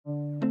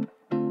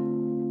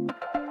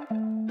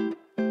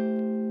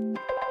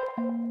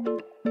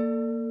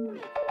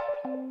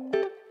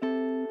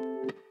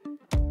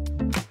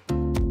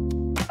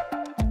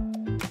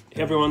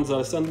Hey everyone, it's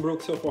Alessandro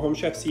Brooks for Home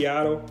Chef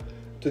Seattle.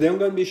 Today I'm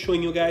going to be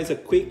showing you guys a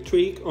quick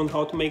trick on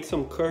how to make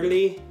some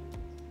curly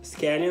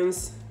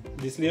scallions,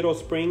 these little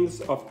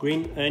springs of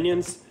green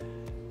onions.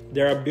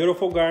 They're a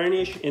beautiful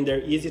garnish and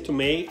they're easy to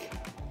make.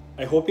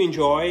 I hope you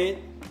enjoy it.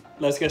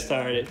 Let's get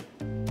started.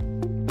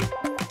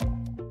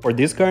 For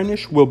this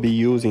garnish, we'll be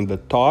using the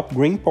top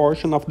green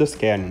portion of the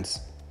scallions.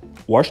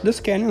 Wash the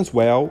scallions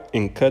well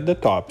and cut the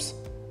tops.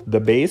 The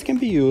base can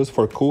be used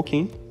for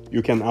cooking.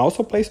 You can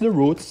also place the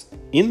roots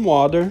in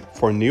water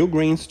for new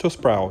greens to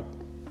sprout.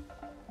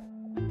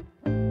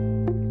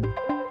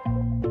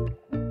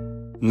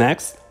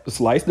 Next,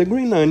 slice the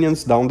green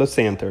onions down the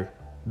center.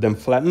 Then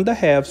flatten the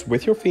halves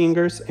with your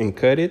fingers and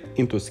cut it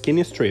into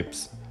skinny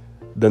strips.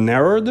 The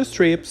narrower the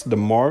strips, the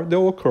more they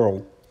will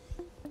curl.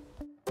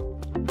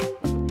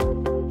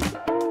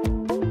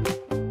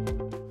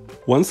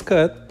 Once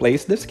cut,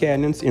 place the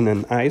scallions in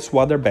an ice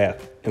water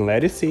bath and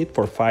let it sit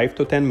for 5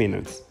 to 10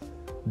 minutes.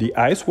 The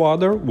ice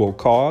water will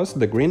cause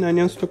the green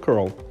onions to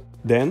curl.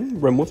 Then,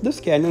 remove the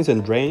scallions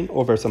and drain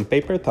over some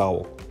paper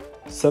towel.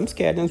 Some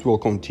scallions will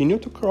continue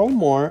to curl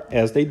more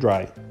as they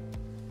dry.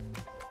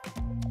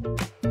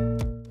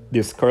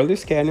 These curly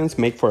scallions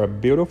make for a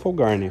beautiful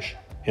garnish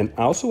and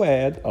also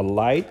add a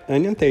light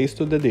onion taste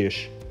to the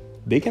dish.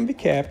 They can be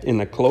kept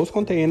in a closed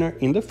container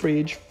in the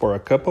fridge for a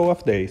couple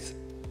of days.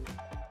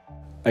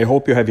 I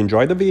hope you have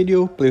enjoyed the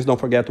video. Please don't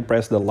forget to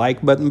press the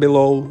like button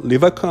below,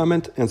 leave a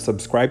comment and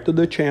subscribe to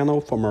the channel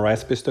for more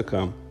recipes to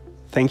come.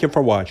 Thank you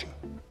for watching.